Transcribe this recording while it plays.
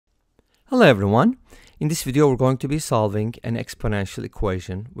Hello everyone. In this video we're going to be solving an exponential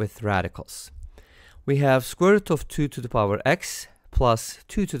equation with radicals. We have square root of 2 to the power x plus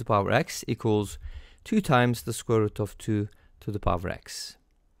 2 to the power x equals 2 times the square root of 2 to the power x.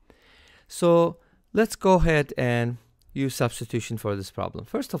 So let's go ahead and use substitution for this problem.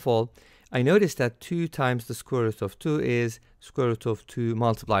 First of all, I noticed that 2 times the square root of 2 is square root of 2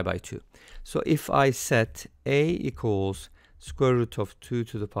 multiplied by 2. So if I set a equals square root of 2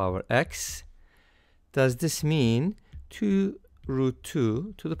 to the power x, does this mean 2 root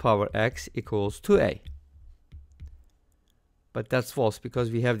 2 to the power x equals 2a? But that's false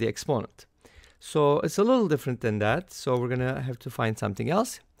because we have the exponent. So it's a little different than that. So we're going to have to find something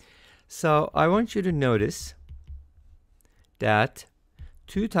else. So I want you to notice that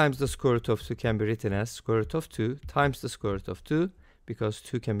 2 times the square root of 2 can be written as square root of 2 times the square root of 2, because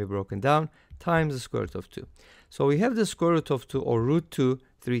 2 can be broken down, times the square root of 2. So we have the square root of 2 or root 2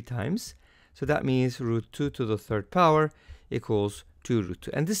 3 times. So that means root 2 to the third power equals 2 root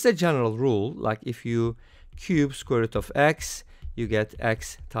 2. And this is a general rule, like if you cube square root of x, you get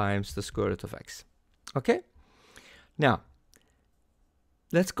x times the square root of x. Okay? Now,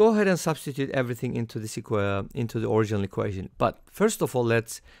 let's go ahead and substitute everything into this into the original equation. But first of all,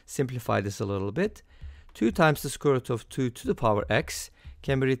 let's simplify this a little bit. 2 times the square root of 2 to the power x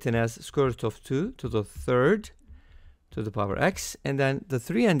can be written as square root of 2 to the third to the power x, and then the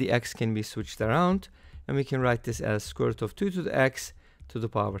 3 and the x can be switched around, and we can write this as square root of 2 to the x to the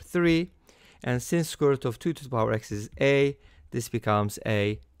power 3, and since square root of 2 to the power x is a, this becomes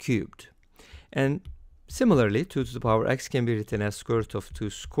a cubed. And similarly, 2 to the power x can be written as square root of 2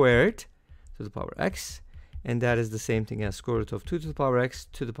 squared to the power x, and that is the same thing as square root of 2 to the power x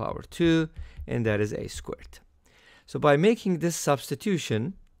to the power 2, and that is a squared. So by making this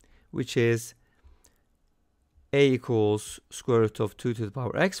substitution, which is a equals square root of 2 to the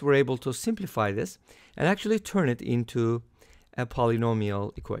power x, we're able to simplify this and actually turn it into a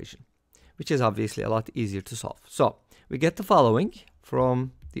polynomial equation, which is obviously a lot easier to solve. So we get the following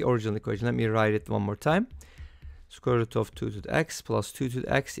from the original equation. Let me write it one more time. Square root of 2 to the x plus 2 to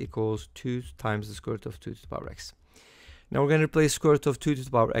the x equals 2 times the square root of 2 to the power x. Now we're going to replace square root of 2 to the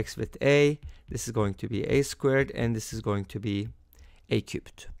power x with a. This is going to be a squared, and this is going to be a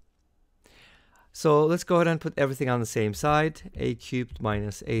cubed. So let's go ahead and put everything on the same side. A cubed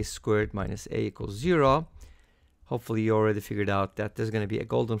minus a squared minus a equals 0. Hopefully you already figured out that there's going to be a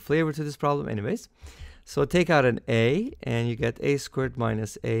golden flavor to this problem anyways. So take out an a, and you get a squared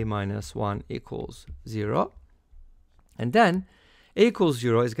minus a minus 1 equals 0. And then a equals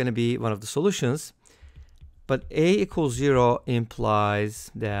 0 is going to be one of the solutions. But a equals 0 implies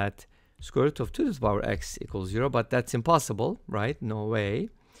that square root of 2 to the power x equals 0. But that's impossible, right? No way.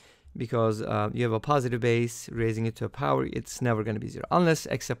 Because you have a positive base, raising it to a power, it's never going to be 0. Unless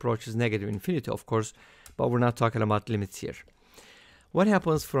x approaches negative infinity, of course. But we're not talking about limits here. What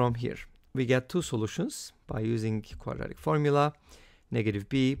happens from here? We get two solutions by using quadratic formula. Negative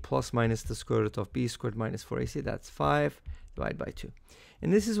b plus minus the square root of b squared minus 4ac. That's 5 divided by 2.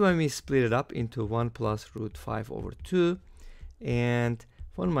 And this is when we split it up into 1 plus root 5 over 2 and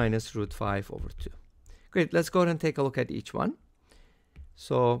 1 minus root 5 over 2. Great, let's go ahead and take a look at each one.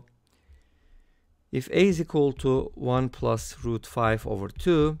 So if a is equal to 1 plus root 5 over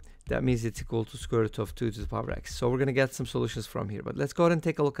 2, that means it's equal to square root of 2 to the power x. So we're going to get some solutions from here. But let's go ahead and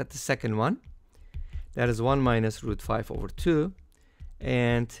take a look at the second one. That is 1 minus root 5 over 2.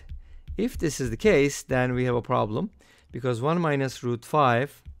 And if this is the case, then we have a problem. Because 1 minus root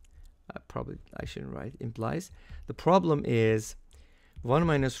 5, I shouldn't write, implies. The problem is 1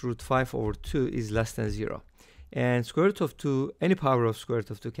 minus root 5 over 2 is less than 0. And square root of 2, any power of square root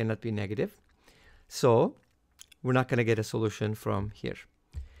of 2 cannot be negative. So we're not going to get a solution from here.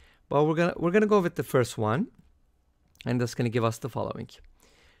 But we're gonna go with the first one. And that's going to give us the following.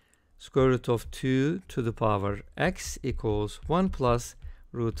 Square root of 2 to the power x equals 1 plus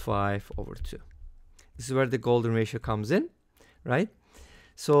root 5 over 2. This is where the golden ratio comes in, right?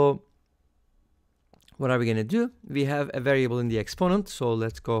 So what are we going to do? We have a variable in the exponent, so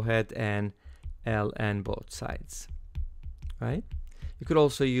let's go ahead and ln both sides, right? You could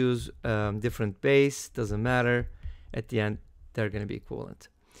also use different base, doesn't matter. At the end, they're going to be equivalent.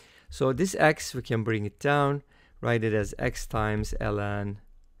 So this x, we can bring it down, write it as x times ln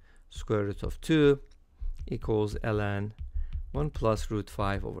square root of 2 equals ln 1 plus root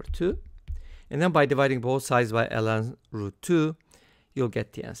 5 over 2. And then by dividing both sides by ln root 2, you'll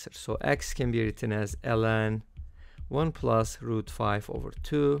get the answer. So x can be written as ln 1 plus root 5 over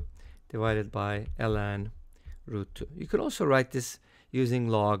 2 divided by ln root 2. You could also write this using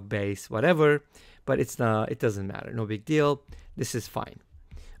log, base, whatever, but it doesn't matter. No big deal. This is fine.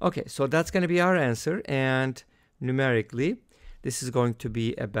 Okay, so that's going to be our answer, and numerically this is going to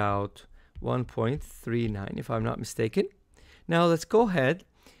be about 1.39 if I'm not mistaken. Now let's go ahead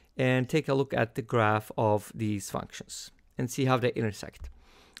and take a look at the graph of these functions and see how they intersect.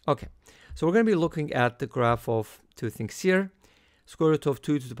 Okay, so we're going to be looking at the graph of two things here: square root of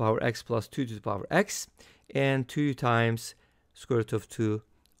 2 to the power x plus 2 to the power x, and 2 times square root of 2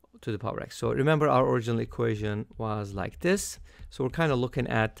 to the power x. So remember, our original equation was like this. So we're kind of looking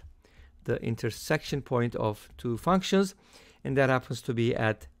at the intersection point of two functions, and that happens to be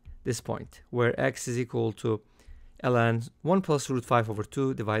at this point where x is equal to ln 1 plus root 5 over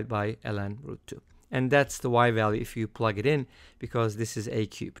 2 divided by ln root 2. And that's the y value if you plug it in, because this is a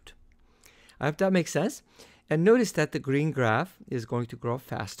cubed. I hope that makes sense. And notice that the green graph is going to grow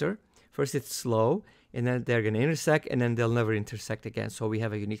faster. First it's slow, and then they're going to intersect, and then they'll never intersect again. So we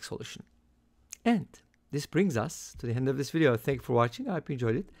have a unique solution. And this brings us to the end of this video. Thank you for watching. I hope you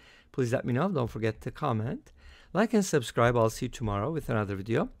enjoyed it. Please let me know. Don't forget to comment, like, and subscribe. I'll see you tomorrow with another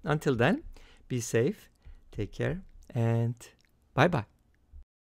video. Until then, be safe, take care, and bye-bye.